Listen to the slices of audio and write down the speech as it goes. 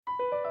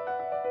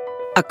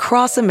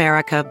Across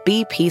America,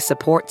 BP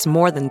supports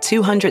more than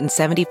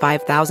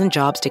 275,000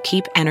 jobs to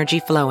keep energy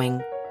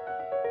flowing.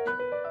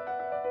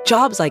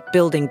 Jobs like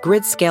building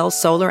grid-scale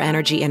solar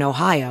energy in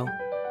Ohio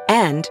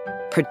and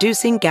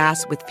producing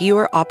gas with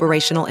fewer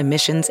operational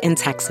emissions in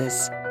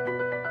Texas.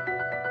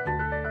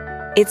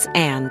 It's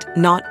and,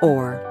 not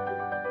or.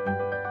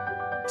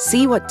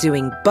 See what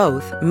doing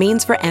both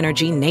means for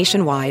energy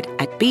nationwide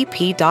at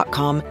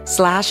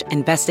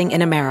bp.com/investing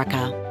in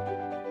America.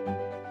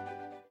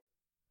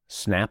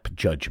 Snap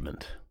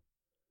Judgment.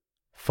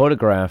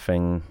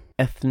 Photographing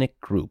ethnic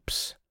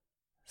groups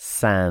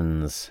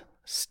sans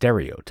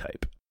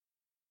stereotype.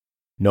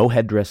 No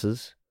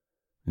headdresses,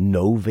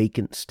 no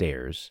vacant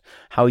stares.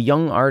 How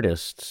young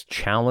artists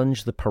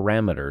challenge the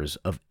parameters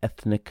of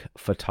ethnic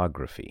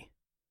photography.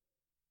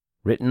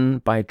 Written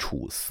by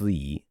Chu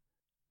Si.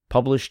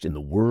 Published in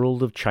The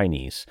World of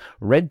Chinese.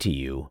 Read to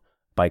you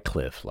by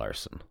Cliff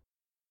Larson.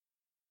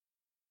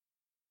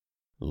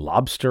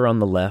 Lobster on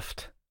the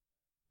left,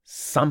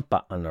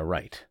 Sampa on the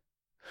right.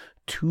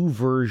 Two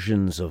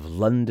versions of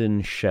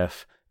London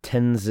chef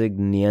Tenzing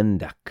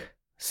Nyandak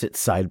sit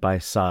side by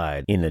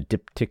side in a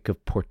diptych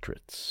of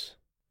portraits.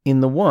 In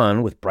the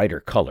one with brighter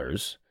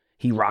colors,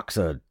 he rocks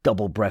a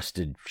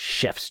double-breasted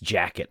chef's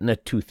jacket and a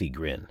toothy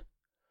grin,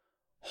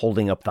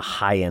 holding up the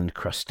high-end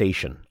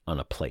crustacean on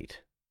a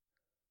plate.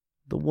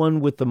 The one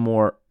with the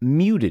more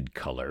muted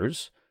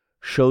colors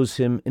shows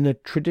him in a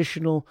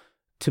traditional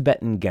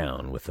Tibetan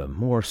gown with a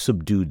more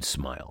subdued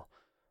smile,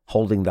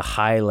 holding the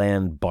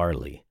highland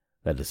barley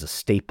that is a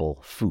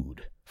staple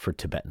food for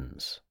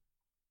Tibetans.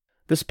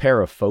 This pair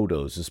of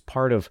photos is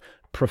part of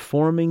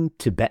Performing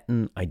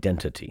Tibetan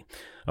Identity,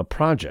 a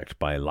project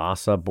by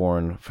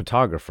Lhasa-born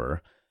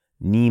photographer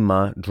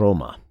Nima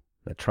Droma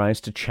that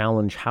tries to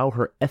challenge how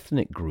her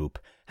ethnic group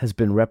has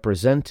been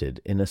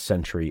represented in a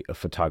century of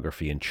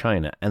photography in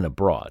China and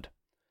abroad.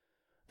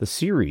 The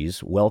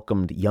series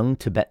welcomed young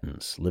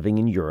Tibetans living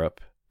in Europe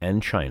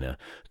and China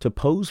to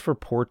pose for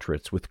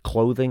portraits with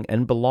clothing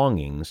and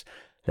belongings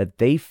that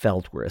they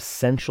felt were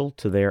essential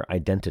to their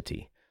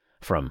identity,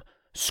 from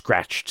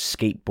scratched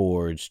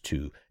skateboards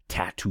to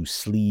tattoo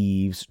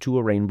sleeves to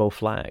a rainbow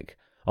flag,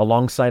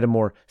 alongside a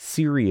more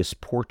serious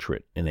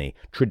portrait in a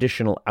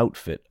traditional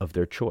outfit of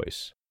their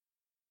choice.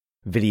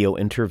 Video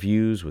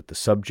interviews with the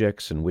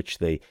subjects in which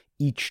they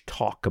each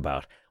talk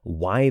about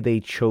why they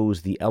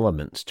chose the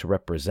elements to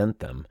represent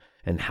them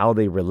and how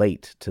they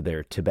relate to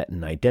their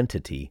Tibetan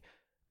identity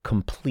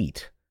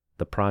complete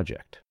the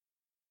project.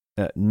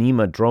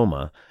 Nima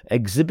Droma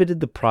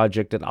exhibited the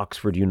project at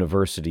Oxford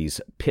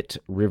University's Pitt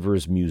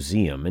Rivers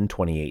Museum in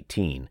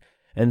 2018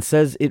 and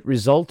says it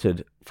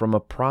resulted from a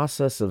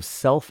process of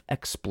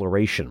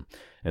self-exploration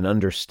and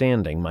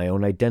understanding my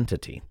own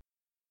identity.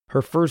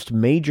 Her first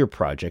major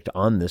project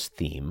on this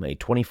theme, a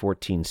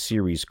 2014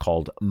 series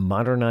called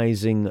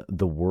Modernizing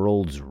the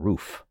World's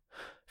Roof,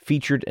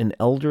 featured an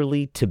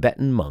elderly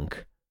Tibetan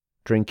monk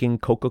drinking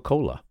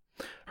Coca-Cola,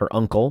 her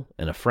uncle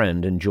and a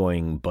friend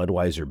enjoying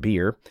Budweiser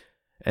beer,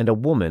 and a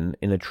woman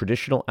in a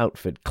traditional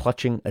outfit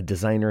clutching a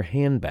designer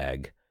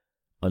handbag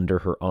under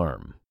her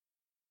arm.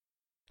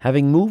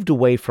 Having moved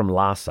away from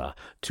Lhasa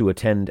to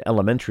attend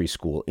elementary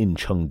school in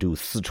Chengdu,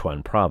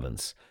 Sichuan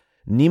province,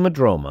 Nima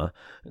Droma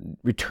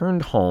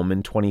returned home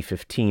in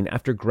 2015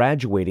 after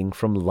graduating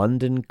from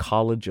London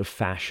College of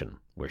Fashion,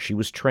 where she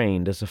was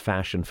trained as a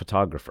fashion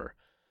photographer.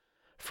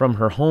 From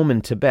her home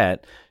in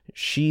Tibet,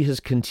 she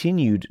has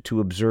continued to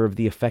observe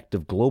the effect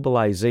of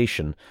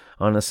globalization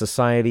on a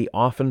society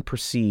often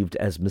perceived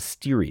as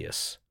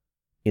mysterious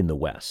in the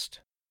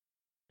West.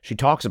 She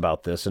talks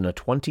about this in a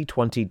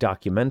 2020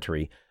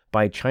 documentary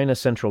by China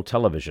Central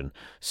Television.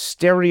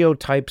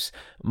 Stereotypes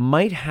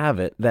might have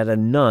it that a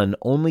nun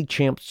only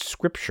chants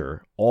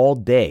scripture all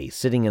day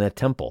sitting in a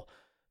temple,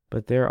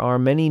 but there are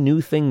many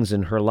new things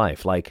in her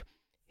life, like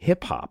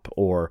hip-hop,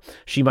 or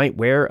she might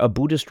wear a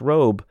Buddhist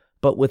robe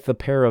but with a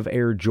pair of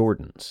Air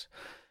Jordans.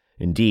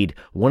 Indeed,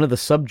 one of the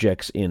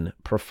subjects in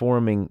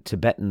Performing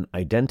Tibetan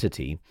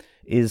Identity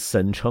is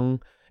Sen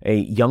Cheng, a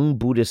young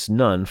Buddhist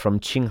nun from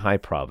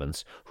Qinghai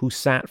province who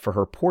sat for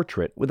her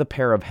portrait with a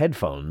pair of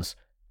headphones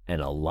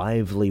and a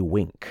lively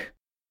wink.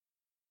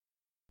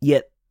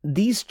 Yet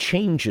these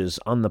changes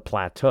on the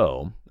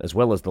plateau, as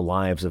well as the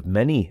lives of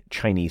many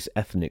Chinese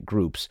ethnic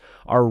groups,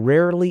 are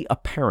rarely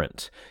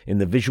apparent in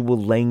the visual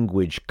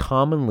language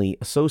commonly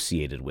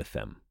associated with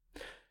them.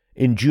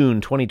 In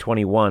June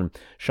 2021,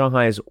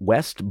 Shanghai's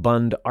West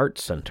Bund Art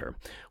Center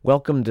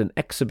welcomed an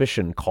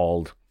exhibition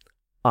called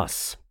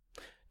Us,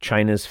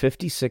 China's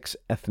 56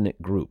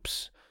 Ethnic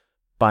Groups,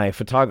 by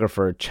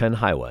photographer Chen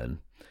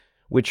Haiwen,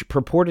 which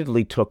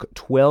purportedly took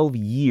 12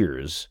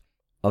 years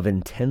of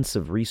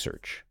intensive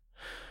research.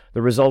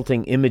 The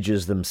resulting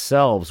images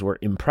themselves were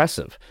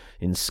impressive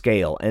in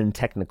scale and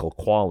technical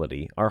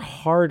quality, are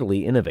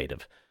hardly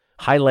innovative,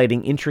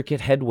 highlighting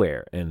intricate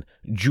headwear and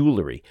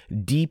jewelry,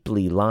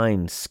 deeply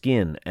lined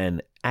skin,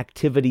 and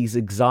activities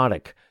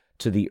exotic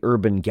to the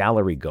urban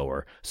gallery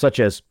goer, such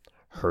as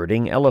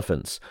herding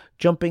elephants,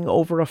 jumping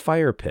over a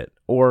fire pit,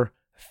 or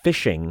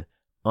fishing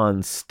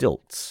on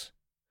stilts.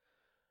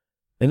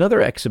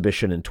 Another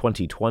exhibition in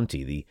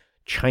 2020, the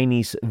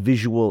Chinese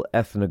Visual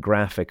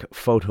Ethnographic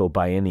Photo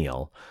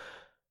Biennial,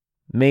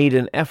 made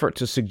an effort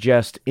to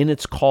suggest in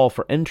its call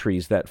for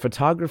entries that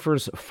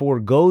photographers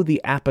forego the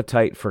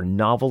appetite for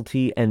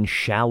novelty and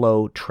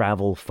shallow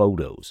travel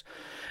photos,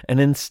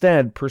 and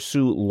instead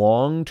pursue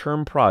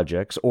long-term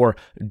projects or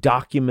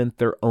document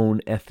their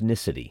own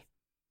ethnicity.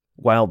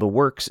 While the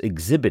works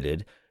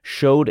exhibited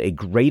showed a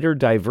greater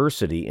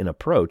diversity in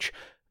approach,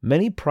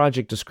 many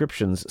project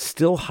descriptions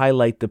still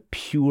highlight the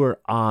pure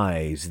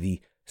eyes,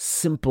 the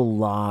simple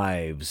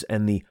lives,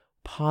 and the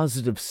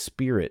positive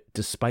spirit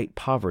despite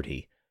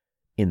poverty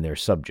in their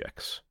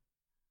subjects.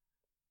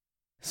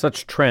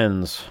 Such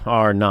trends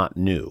are not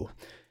new.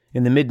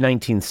 In the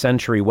mid-19th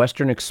century,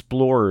 Western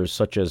explorers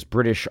such as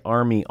British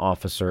Army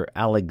officer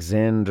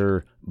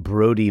Alexander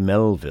Brodie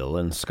Melville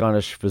and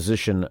Scottish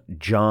physician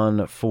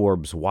John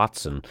Forbes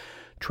Watson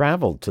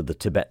traveled to the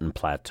Tibetan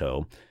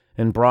plateau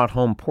and brought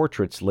home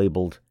portraits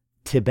labeled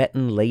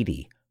Tibetan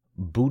Lady,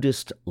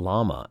 Buddhist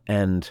Lama,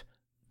 and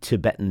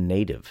Tibetan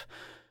Native,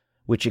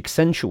 which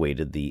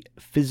accentuated the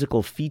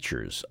physical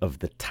features of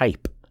the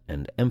type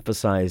and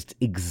emphasized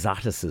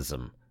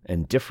exoticism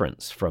and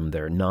difference from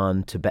their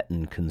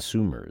non-Tibetan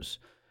consumers,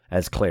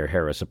 as Claire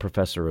Harris, a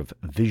professor of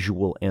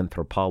visual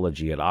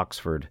anthropology at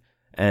Oxford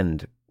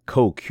and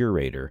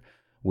co-curator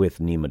with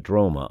Nima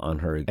Droma on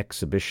her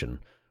exhibition,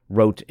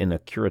 wrote in a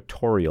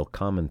curatorial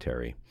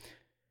commentary.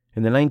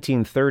 In the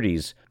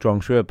 1930s,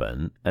 Zhuang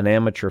Xueben, an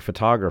amateur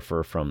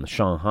photographer from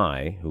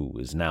Shanghai, who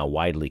is now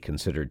widely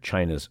considered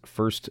China's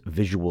first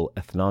visual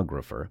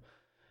ethnographer,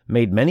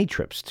 made many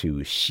trips to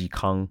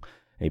Xikang,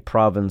 a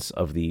province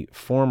of the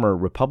former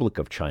Republic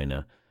of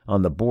China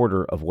on the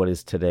border of what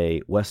is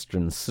today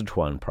Western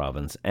Sichuan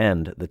province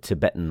and the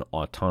Tibetan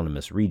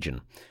Autonomous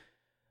Region.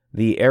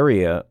 The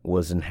area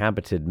was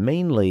inhabited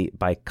mainly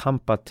by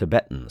Khampa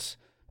Tibetans,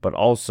 but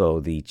also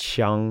the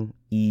Qiang,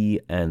 Yi,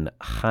 and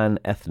Han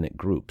ethnic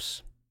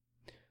groups.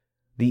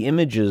 The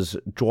images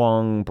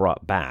Zhuang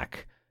brought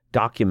back,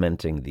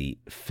 documenting the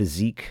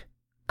physique,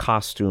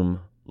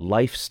 costume,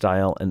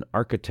 lifestyle, and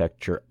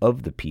architecture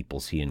of the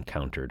peoples he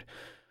encountered,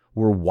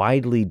 were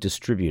widely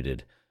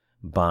distributed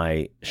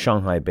by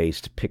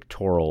Shanghai-based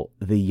pictorial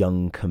The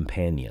Young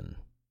Companion.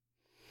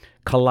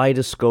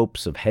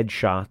 Kaleidoscopes of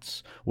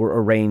headshots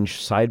were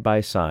arranged side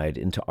by side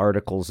into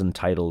articles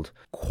entitled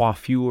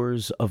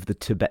Coiffures of the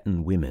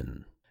Tibetan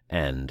Women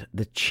and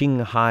The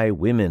Qinghai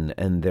Women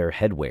and Their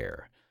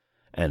Headwear,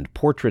 and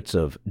portraits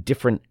of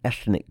different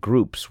ethnic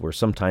groups were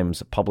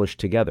sometimes published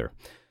together.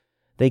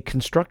 They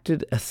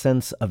constructed a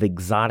sense of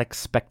exotic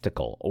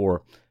spectacle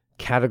or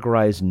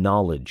categorized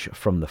knowledge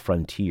from the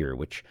frontier,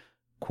 which,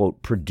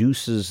 quote,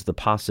 produces the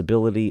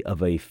possibility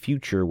of a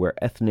future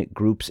where ethnic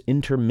groups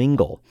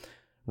intermingle,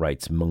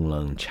 writes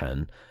Menglang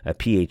Chen, a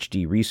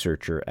PhD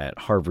researcher at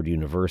Harvard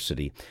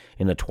University,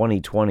 in a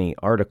 2020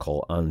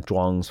 article on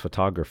Zhuang's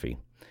photography.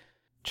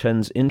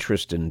 Chen's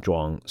interest in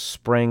Zhuang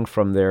sprang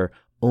from their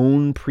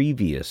own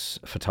previous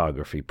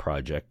photography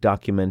project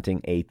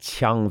documenting a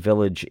Qiang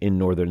village in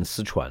northern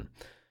Sichuan.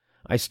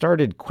 I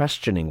started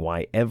questioning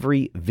why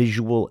every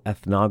visual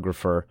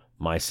ethnographer,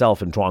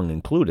 myself and Zhuang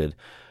included,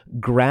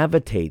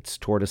 gravitates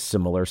toward a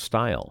similar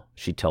style,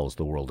 she tells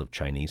the World of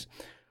Chinese,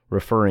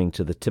 referring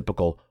to the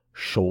typical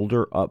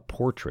shoulder-up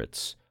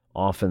portraits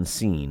often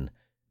seen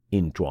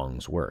in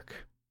Zhuang's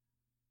work.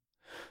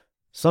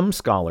 Some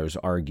scholars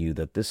argue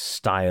that this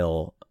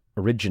style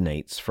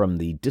originates from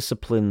the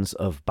disciplines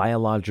of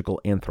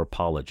biological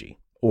anthropology,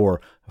 or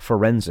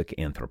forensic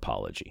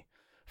anthropology,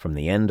 from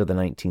the end of the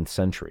 19th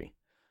century.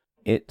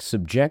 It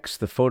subjects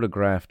the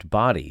photographed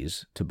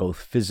bodies to both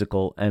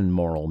physical and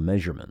moral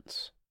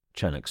measurements,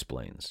 Chen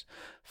explains,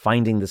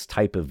 finding this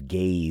type of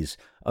gaze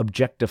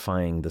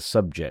objectifying the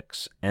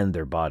subjects and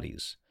their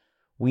bodies.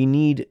 We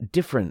need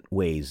different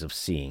ways of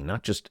seeing,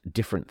 not just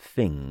different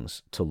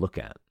things to look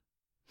at.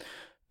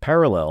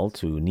 Parallel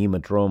to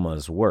Nima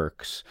Droma's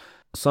works,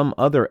 some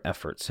other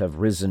efforts have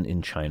risen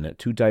in China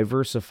to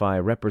diversify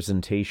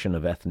representation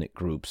of ethnic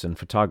groups in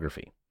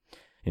photography.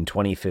 In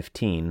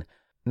 2015,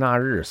 Na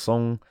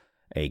Risong,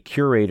 a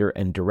curator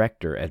and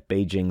director at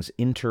Beijing's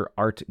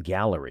Inter-Art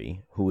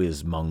Gallery, who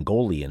is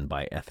Mongolian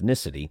by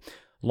ethnicity,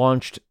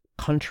 launched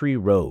Country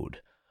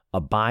Road,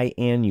 a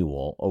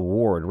biannual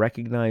award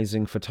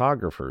recognizing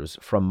photographers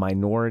from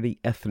minority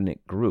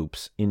ethnic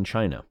groups in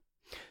China.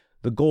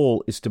 The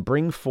goal is to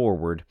bring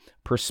forward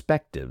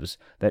perspectives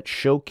that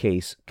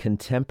showcase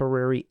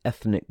contemporary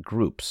ethnic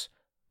groups,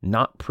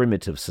 not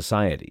primitive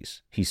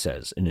societies, he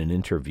says in an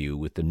interview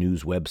with the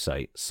news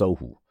website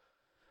Sohu,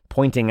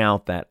 pointing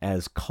out that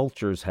as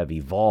cultures have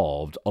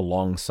evolved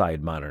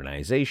alongside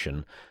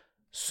modernization,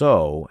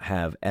 so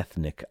have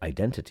ethnic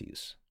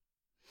identities.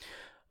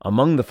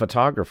 Among the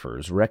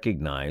photographers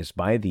recognized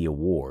by the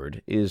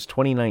award is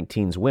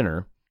 2019's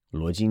winner,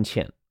 Luo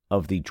Jinqian,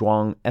 of the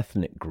Zhuang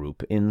ethnic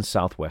group in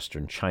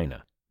southwestern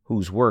China,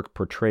 whose work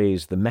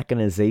portrays the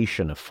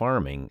mechanization of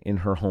farming in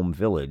her home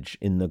village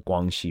in the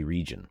Guangxi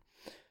region.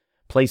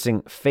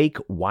 placing fake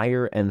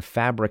wire and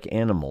fabric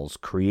animals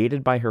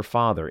created by her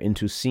father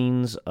into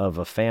scenes of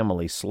a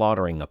family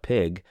slaughtering a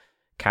pig,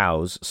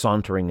 cows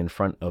sauntering in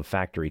front of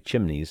factory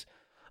chimneys,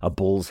 a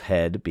bull's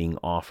head being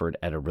offered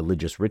at a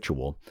religious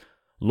ritual.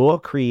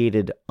 Luo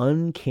created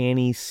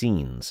uncanny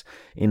scenes,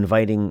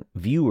 inviting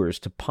viewers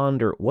to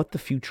ponder what the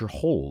future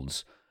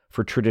holds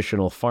for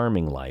traditional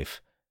farming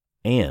life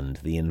and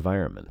the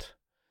environment.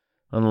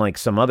 Unlike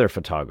some other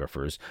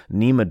photographers,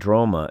 Nima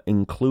Droma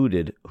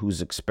included,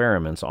 whose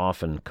experiments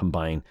often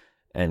combine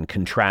and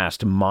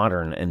contrast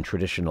modern and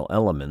traditional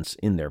elements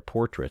in their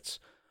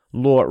portraits,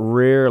 Luo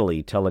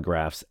rarely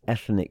telegraphs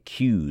ethnic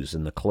cues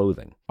in the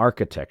clothing,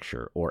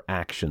 architecture, or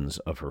actions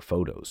of her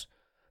photos.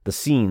 The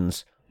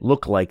scenes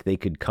look like they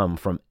could come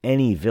from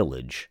any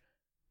village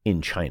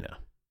in China.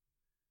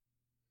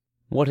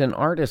 What an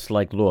artist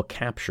like Luo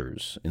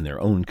captures in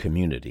their own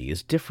community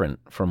is different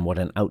from what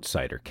an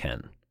outsider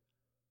can.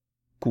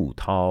 Gu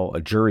Tao,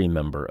 a jury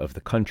member of the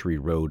Country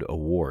Road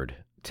Award,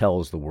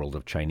 tells the World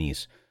of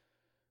Chinese,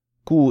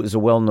 Gu is a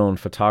well-known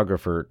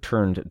photographer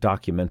turned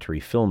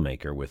documentary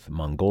filmmaker with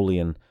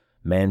Mongolian,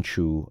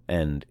 Manchu,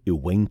 and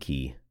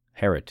Iwenki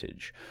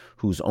heritage,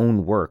 whose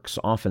own works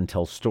often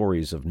tell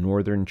stories of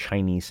northern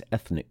Chinese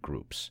ethnic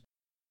groups.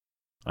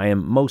 I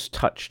am most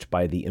touched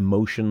by the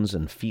emotions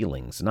and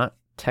feelings, not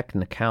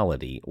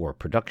technicality or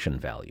production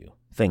value,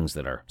 things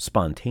that are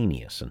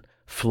spontaneous and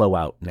flow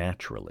out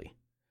naturally.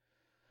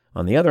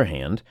 On the other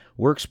hand,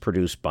 works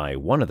produced by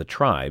one of the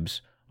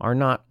tribes are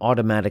not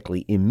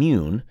automatically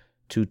immune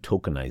to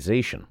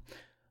tokenization.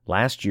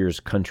 Last year's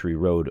Country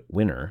Road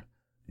winner,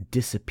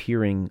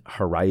 Disappearing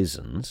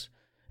Horizons,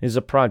 is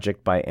a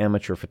project by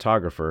amateur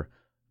photographer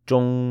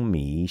Zhong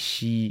Mi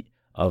Xi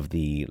of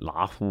the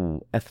Lahu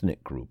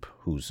ethnic group,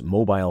 whose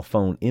mobile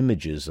phone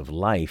images of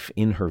life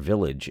in her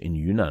village in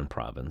Yunnan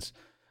province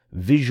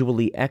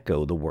visually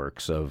echo the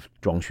works of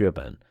Zhuang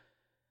Xueben.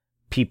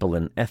 People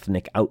in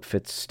ethnic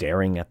outfits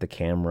staring at the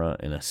camera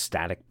in a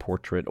static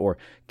portrait or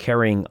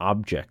carrying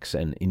objects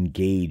and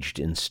engaged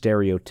in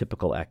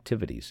stereotypical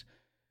activities.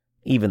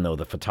 Even though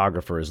the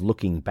photographer is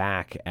looking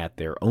back at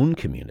their own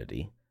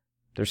community,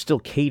 they're still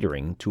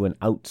catering to an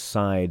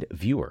outside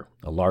viewer,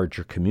 a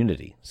larger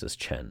community, says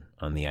Chen,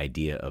 on the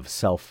idea of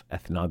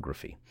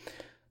self-ethnography.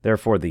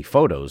 Therefore, the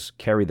photos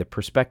carry the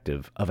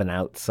perspective of an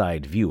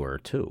outside viewer,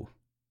 too.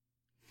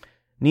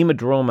 Nima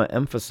Droma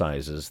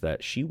emphasizes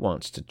that she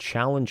wants to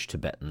challenge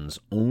Tibetans'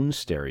 own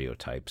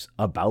stereotypes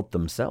about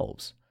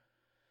themselves.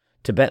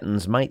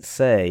 Tibetans might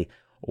say,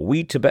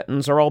 "We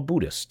Tibetans are all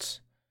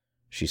Buddhists,"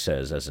 she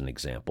says as an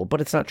example,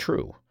 but it's not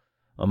true.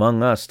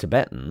 Among us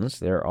Tibetans,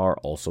 there are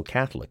also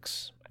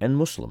Catholics and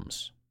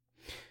Muslims.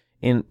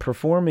 In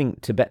performing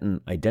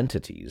Tibetan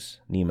identities,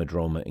 Nima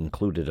Droma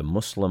included a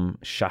Muslim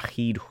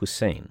Shahid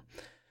Hussein,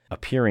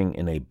 appearing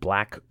in a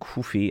black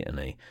kufi and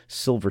a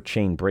silver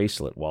chain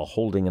bracelet while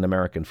holding an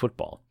American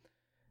football.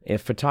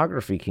 If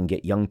photography can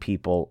get young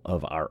people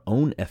of our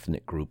own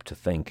ethnic group to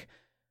think,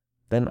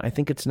 then I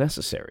think it's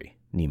necessary,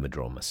 Nima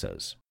Droma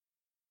says.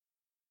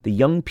 The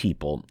young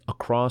people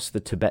across the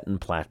Tibetan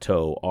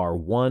plateau are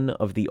one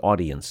of the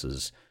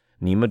audiences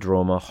Nima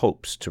Droma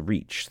hopes to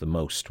reach the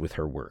most with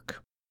her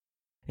work.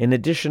 In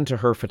addition to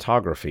her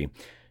photography,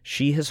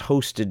 she has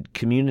hosted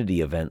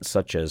community events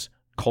such as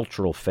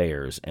cultural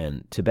fairs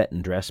and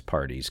Tibetan dress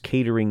parties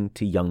catering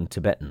to young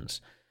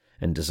Tibetans,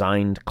 and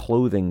designed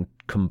clothing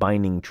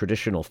combining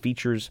traditional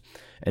features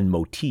and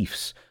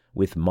motifs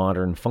with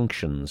modern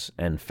functions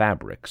and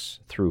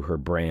fabrics through her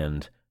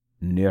brand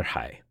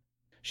Nirhai.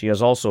 She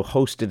has also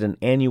hosted an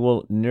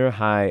annual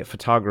Nirhai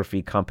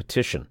photography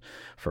competition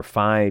for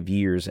 5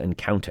 years and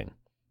counting,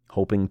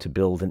 hoping to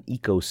build an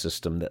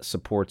ecosystem that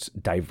supports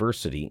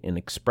diversity in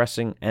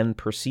expressing and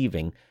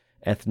perceiving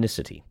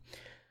ethnicity.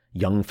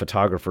 Young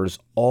photographers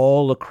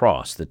all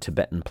across the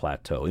Tibetan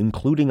plateau,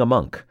 including a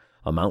monk,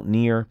 a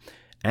mountaineer,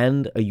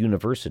 and a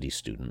university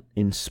student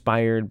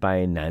inspired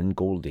by Nan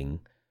Golding,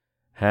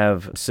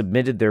 have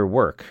submitted their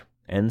work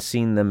and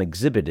seen them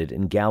exhibited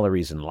in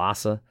galleries in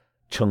Lhasa,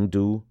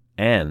 Chengdu,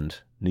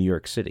 and New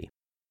York City.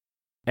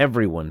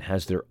 Everyone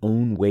has their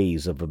own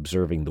ways of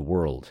observing the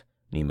world,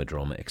 Nima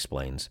Droma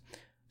explains.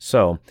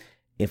 So,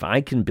 if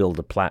I can build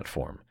a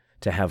platform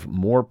to have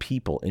more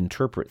people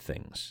interpret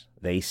things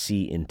they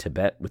see in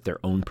Tibet with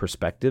their own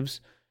perspectives,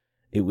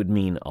 it would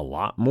mean a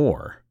lot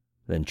more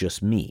than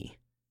just me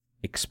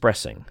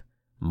expressing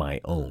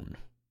my own.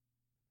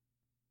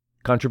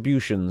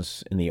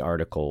 Contributions in the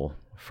article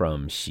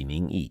from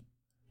Xining Yi.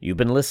 You've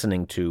been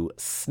listening to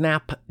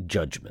Snap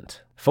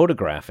Judgment,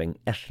 photographing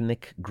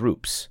ethnic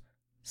groups,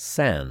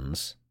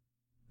 sans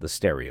the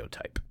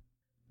stereotype.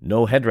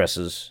 No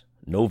headdresses,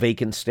 no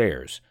vacant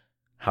stares.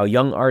 How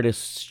young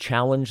artists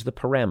challenge the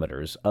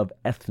parameters of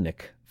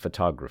ethnic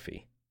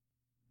photography.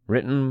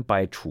 Written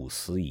by Chu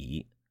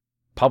Si,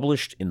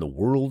 published in the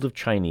World of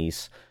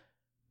Chinese,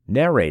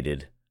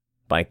 narrated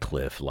by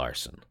Cliff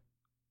Larson.